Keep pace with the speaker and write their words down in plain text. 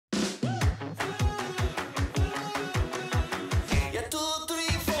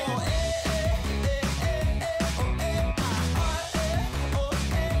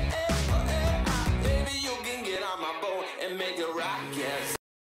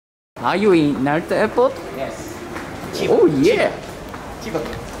Are you in Narita Airport? Yes. Oh yeah. Chiba.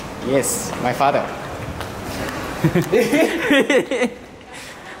 Yes, my father.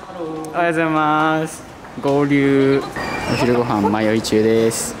 おはようございます。合流。お昼ご飯迷い中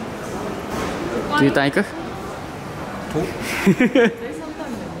です。牛タン行く？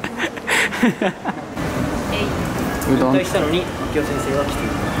うどん。来たのに明夫先生が来てい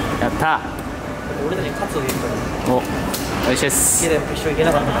る。やった。俺たちカツを入れたの。お、おいしいです。池田も一緒に行け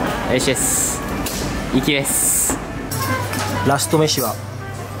なかった。おいしいです。行きです。ラスト飯は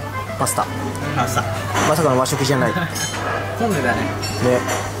パスタ。パスタ。まさかの和食じゃない。混んでたね。ね。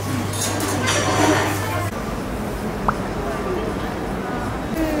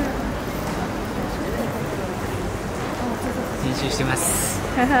練習してます。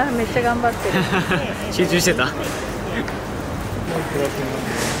めっちゃ頑張ってる。集中してた。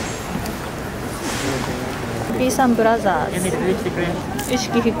B さんブラザーズ。意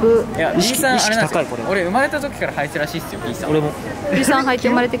識低く。いや、B さんあれなんですよ。高いこれ。俺生まれた時から履いてるらしいっすよ。B さん。俺も。B さん履いて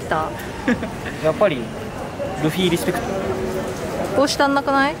生まれてきた。やっぱりルフィリスペクト。帽子足んな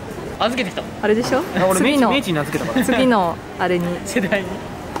くない？預けてきた。あれでしょ？俺次の明治に名付けたから。次のあれに。世代に。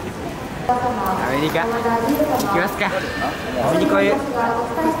アメリカ行きますか。アメリカへ。ゴー。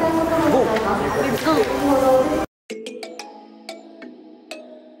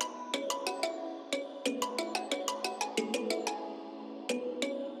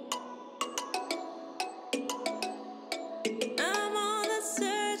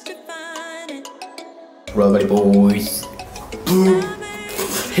ラバリボーイズ。ブー。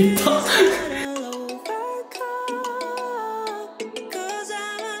下手。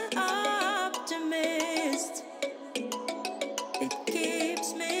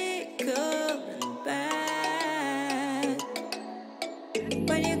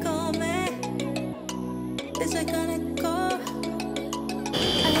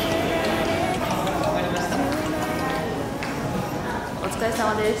お疲れ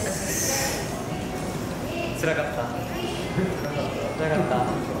様です。辛かった。辛かった。あ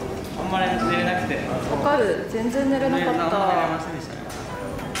んまり寝れなくて。わかる。全然寝れなかった。寝れませんでしたね。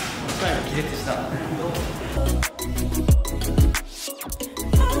最後気絶した。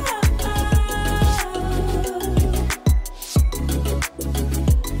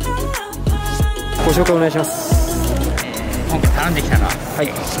ご紹介お願いします。今回頼んできたのは、はい、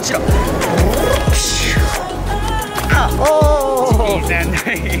こちら。おチキンサンド。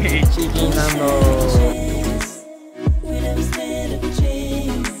チキンサンド。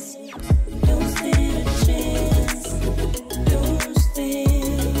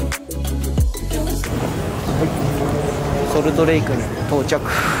ソルトレイクに到着。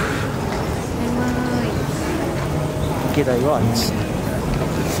池大はあっち。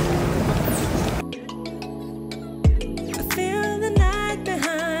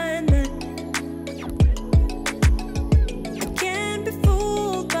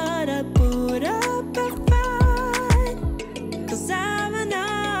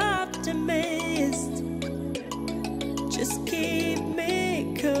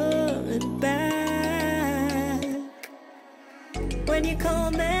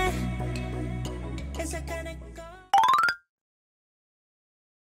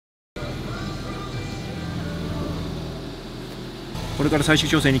これから最終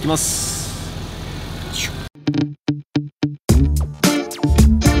調整に行きます。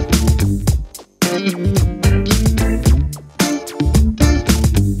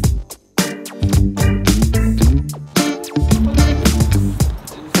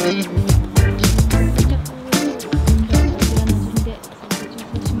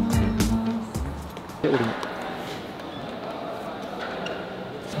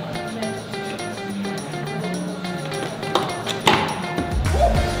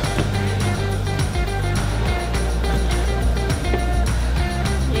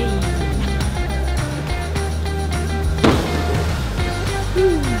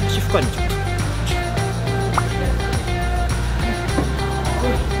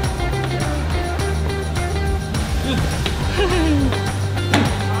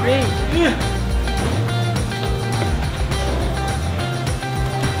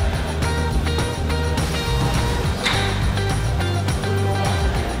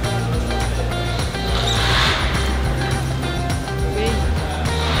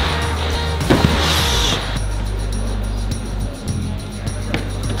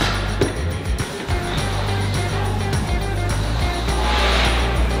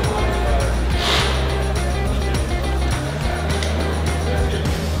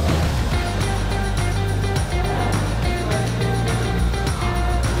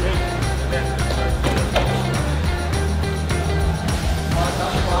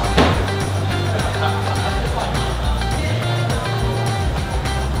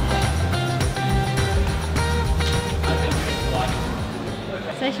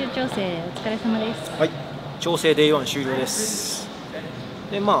疲れ様です。はい、調整 Day1 終了です。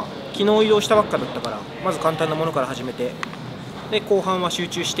で昨日移動したばっかだったからまず簡単なものから始めて、で後半は集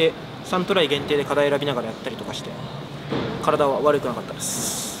中して3トライ限定で課題選びながらやったりとかして体は悪くなかったで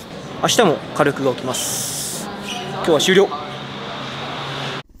す。明日も火力が起きます。今日は終了。よ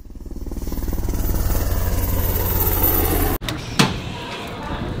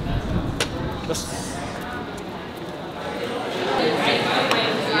し。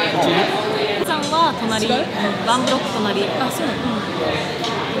さんは隣、ワンブロック隣。あ、そうなの。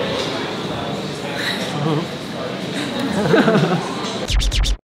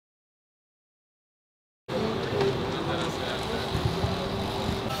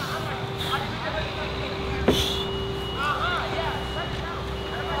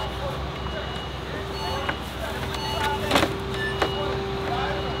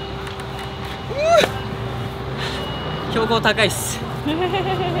標高高いっす。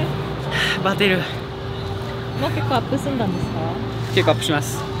バテる。もう結構アップ済んだんですか？結構アップしま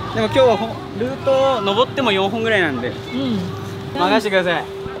す。でも今日はルートを登っても4本ぐらいなんで、任せてください。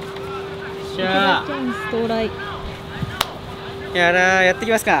じゃあ到来。やって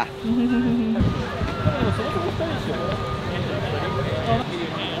きますか。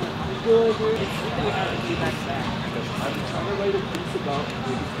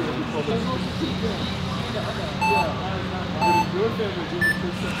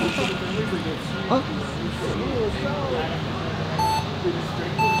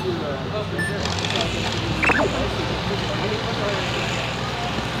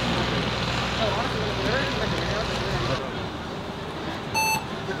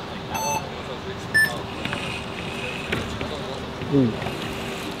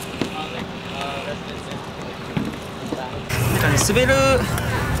滑る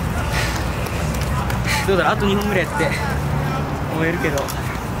どうだろう、あと2本ぐらいやって終えるけど、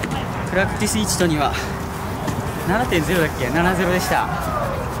プラクティス1と2は 7.0 だっけ、70でした。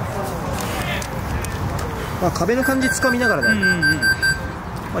壁の感じつかみながらだよね。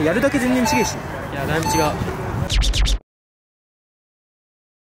やるだけ全然違うし。いや、だいぶ違う。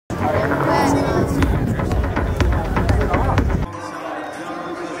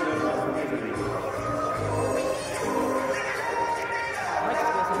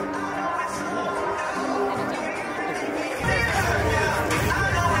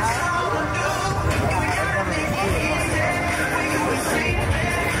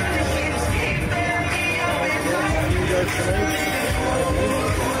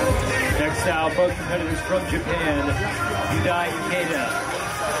Next out, both competitors from Japan, Yudai Ikeda,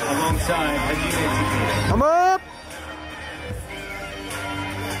 alongside Hajime. Come up!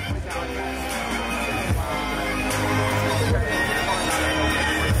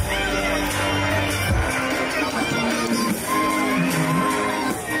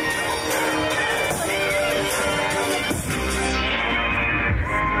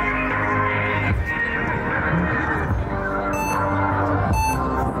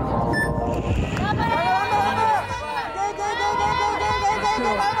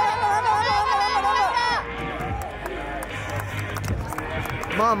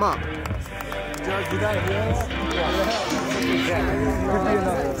まあじゃあ議題あ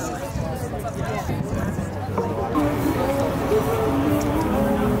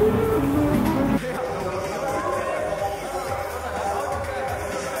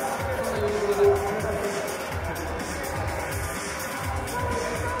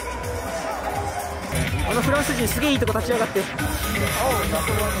のフランス人すげえいいとこ立ち上がって。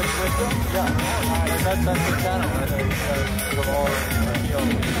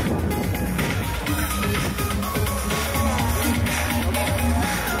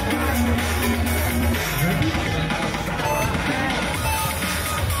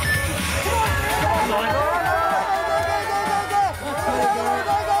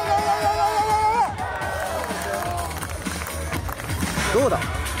どうだ、ち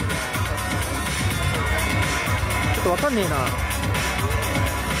ょっとわかんねえな。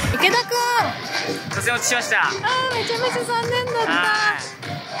池田くん。突然落ちしました。めちゃめちゃ残念だった。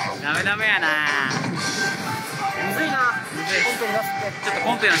ダメやな。むずいな。ちょっと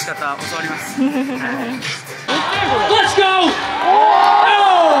コンペの仕方教わります。Let's go!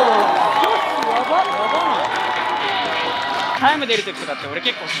 タイム出るときとかって俺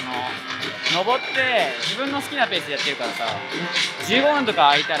結構登って自分の好きなペースでやってるからさ、15分とか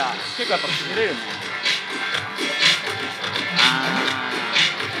空いたら結構やっぱ崩れるね。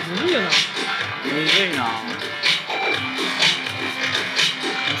むずいよな。むずいな。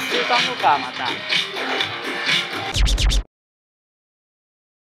1週間後か、また。は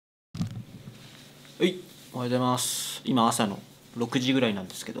い、おはようございます。今朝の6時ぐらいなん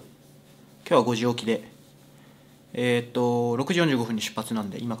ですけど、日は5時起きで、6時45分に出発なん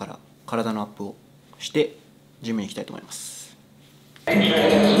で、今から体のアップをしてジムに行きたいと思います。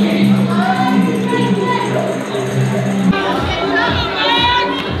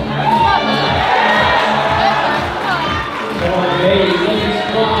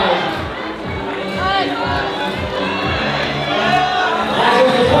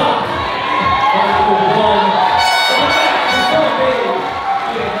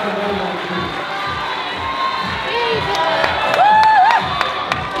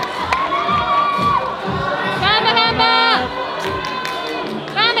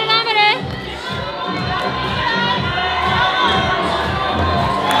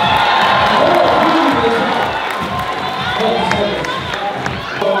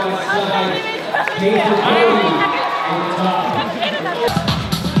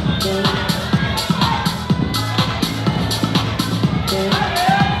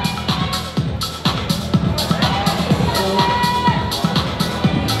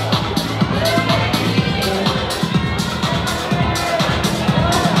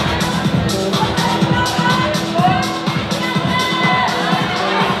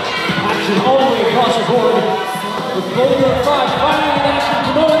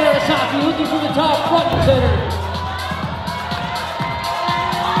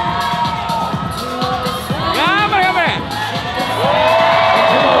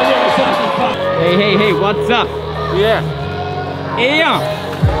Hey, what's up? Yeah. ええやん。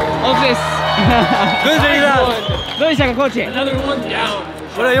オフです。Good job. どうでしたか、コーチ。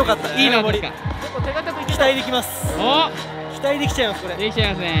これは良かった。いいのですか。期待できます。お、期待できちゃいますこれ。できち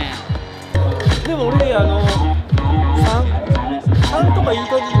ゃいますね。でも俺3とかいい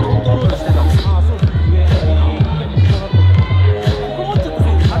感じにコントロールしてたんです。ああ、そうですね。ここもうちょっと上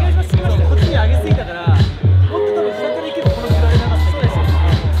げさせてください。こっちに上げすぎたから、もっと多分下から行けばこのくらいなかった。そうですよ。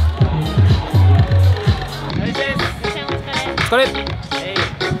お疲れ。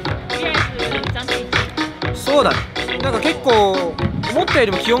そうだね。なんか結構思ったよ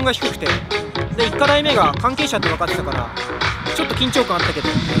りも気温が低くて、で1課題目が関係者って分かってたからちょっと緊張感あったけど、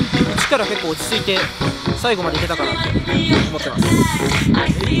1から結構落ち着いて最後までいけたかなって思ってます。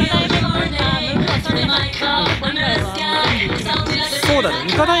そうだね、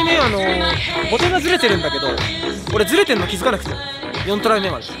2課題目ボテがずれてるんだけど、俺ずれてるの気づかなくて4トライ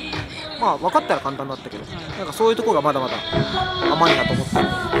目まで。まあ分かったら簡単だったけど、なんかそういうところがまだまだ甘いなと思って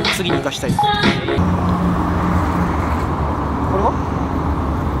次に生かしたい。これは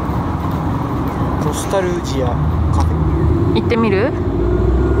ノスタルジアカフェ。行ってみる？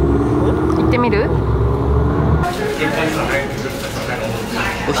行ってみる？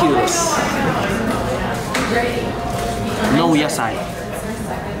お昼です。ノー野菜。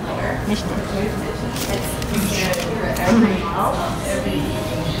見して。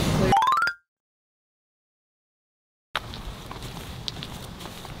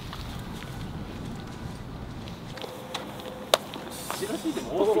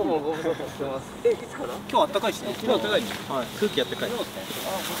今日あったかいしね。昨日あったかい。はい。空気あったかい。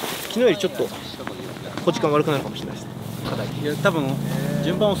昨日よりちょっと時間悪くなるかもしれないです。いや多分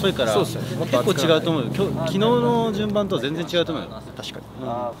順番遅いから結構違うと思うよ。昨日の順番とは全然違うと思うよ。確かに。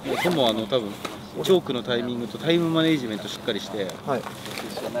でも多分チョークのタイミングとタイムマネジメントしっかりして、はい。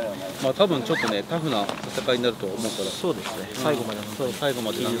まあ多分ちょっとねタフな戦いになると思うから。そうですね。最後までそう最後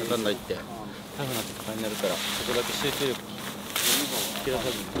までなんだかんだ言ってタフな戦いになるから、そこだけ集中力切らさ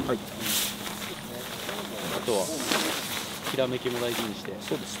ずに。はい。あとはひらめきも大事にして。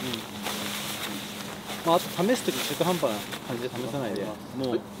そうですね。まあ、あと試すとき中途半端な感じで試さないで、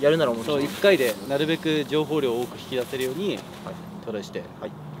もうやるならもうそう1回でなるべく情報量を多く引き出せるようにトライして、は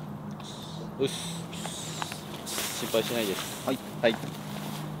い、うっす、心配しないです。はい、はい。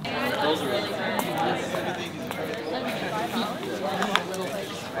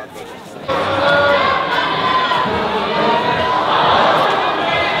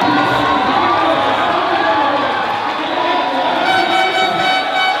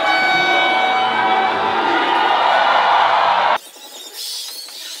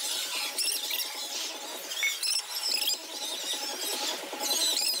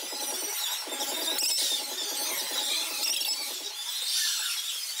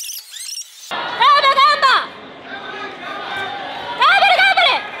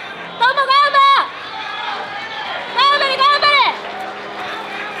トモが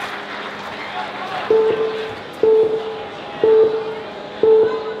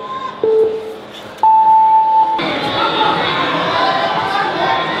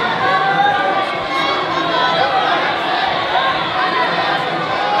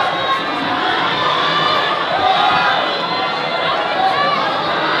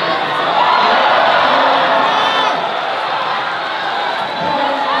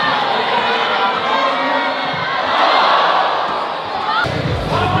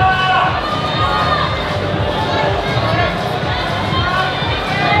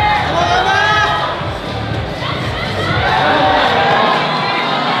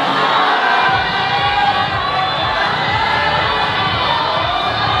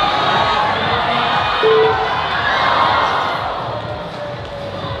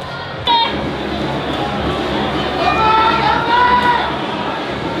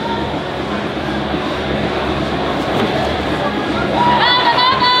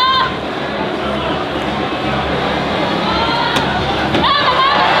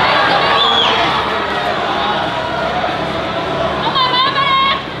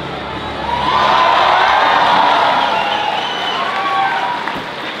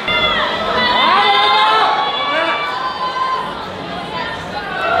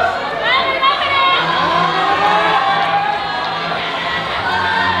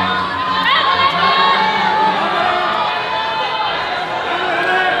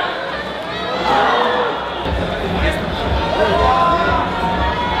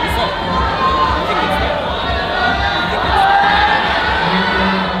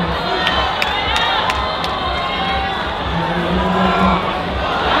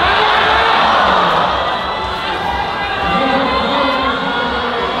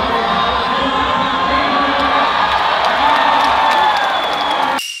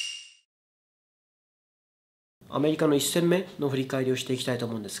アメリカの1戦目の振り返りをしていきたいと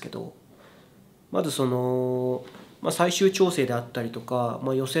思うんですけど、まず最終調整であったりとか、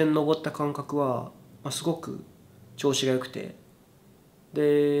予選登った感覚は、すごく調子が良くて、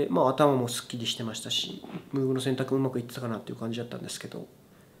で、頭もすっきりしてましたし、ムーブの選択うまくいってたかなっていう感じだったんですけど、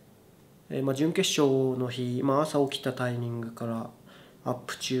準決勝の日、朝起きたタイミングからアッ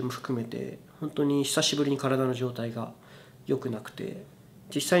プ中も含めて本当に久しぶりに体の状態が良くなくて、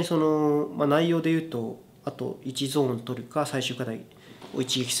実際に内容でいうとあと1ゾーン取るか最終課題を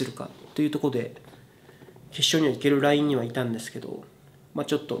一撃するかというところで決勝には行けるラインにはいたんですけど、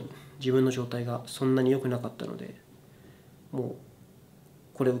ちょっと自分の状態がそんなに良くなかったので、もう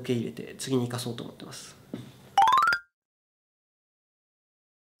これを受け入れて次に生かそうと思ってます。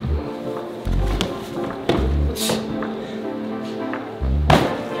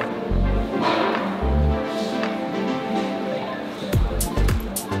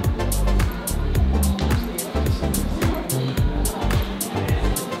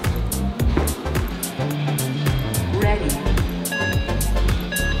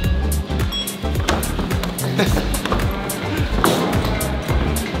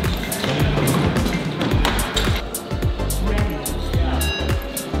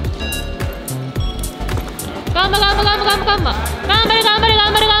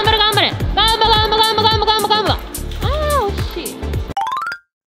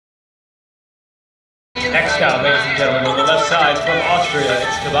Next up, ladies and gentlemen, on the left side from Austria,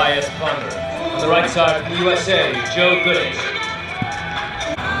 it's Tobias Ponder. On the right side from the USA, Joe Goodich.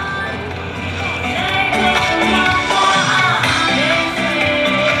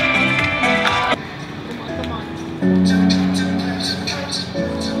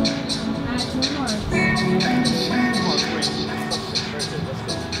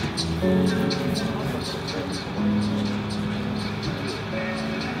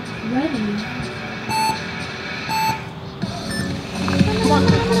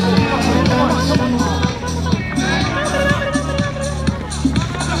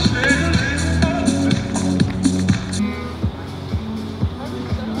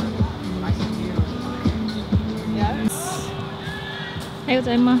おはようご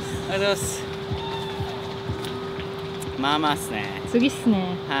ざいます。ありがとうございます。っすね。次っす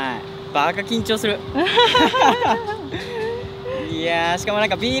ね。はい。バカ緊張する。いやー、しかも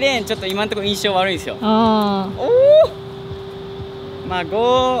Bレーンちょっと今のところ印象悪いんですよ。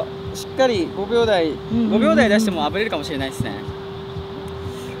5しっかり5秒台出してもあぶれるかもしれないですね。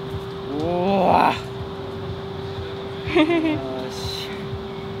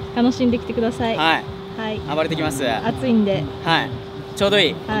楽しんできてください。はい。はい。暴れてきます。暑いんで。はい。ちょうどい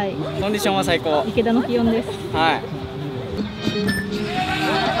い。はい。コンディションは最高。池田の気温です。はい。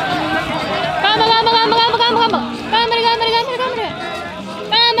頑張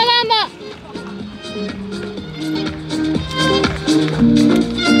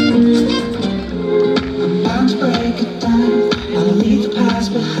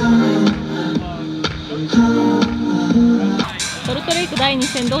ソルトレイク第2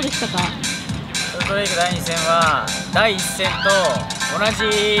戦どうでしたか？ソルトレイク第2戦は第1戦と同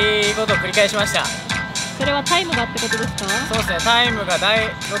じことを繰り返しました。それはタイムがってことですか？そうですね、タイムが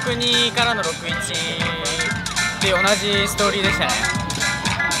62からの61っていう同じストーリーでしたね。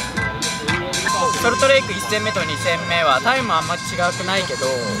ソルトレイク1戦目と2戦目はタイムはあんま違くないけど、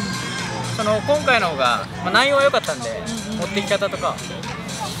今回の方が、内容は良かったんで、持ってき方とか、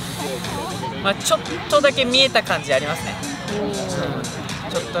ちょっとだけ見えた感じありますね。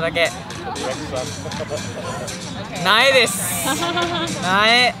ちょっとだけ苗です。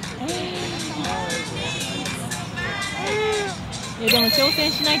苗。でも挑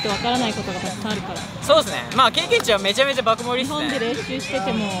戦しないとわからないことがたくさんあるから。そうですね。経験値はめちゃめちゃ爆盛りですね。日本で練習して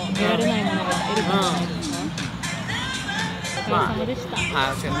ても得られないものが得るかもしれないですか？お疲れ様でした。は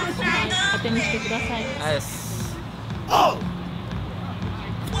い、お疲れ様でした。糧にしてください。ありがとうございます。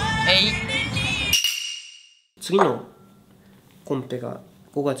次のコンペが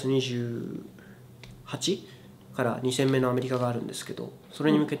5月28から2戦目のアメリカがあるんですけど、そ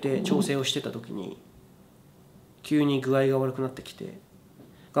れに向けて調整をしてた時に急に具合が悪くなってきて、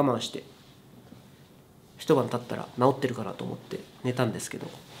我慢して一晩経ったら治ってるかなと思って寝たんですけど、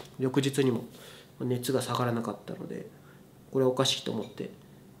翌日にも熱が下がらなかったので、これはおかしいと思って、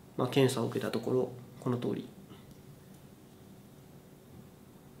検査を受けたところ、この通り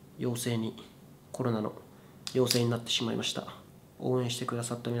コロナの陽性になってしまいました。応援してくだ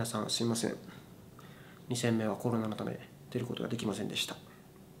さった皆さん、すみません。2戦目はコロナのため出ることができませんでした。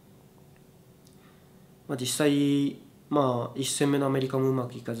実際、1戦目のアメリカもうま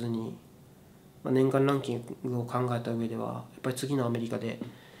くいかずに、年間ランキングを考えた上ではやっぱり次のアメリカで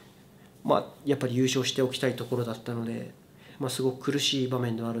やっぱり優勝しておきたいところだったので、すごく苦しい場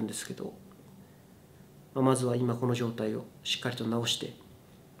面ではあるんですけど、まずは今この状態をしっかりと直して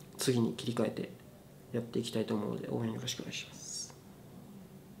次に切り替えてやっていきたいと思うので応援よろしくお願いします。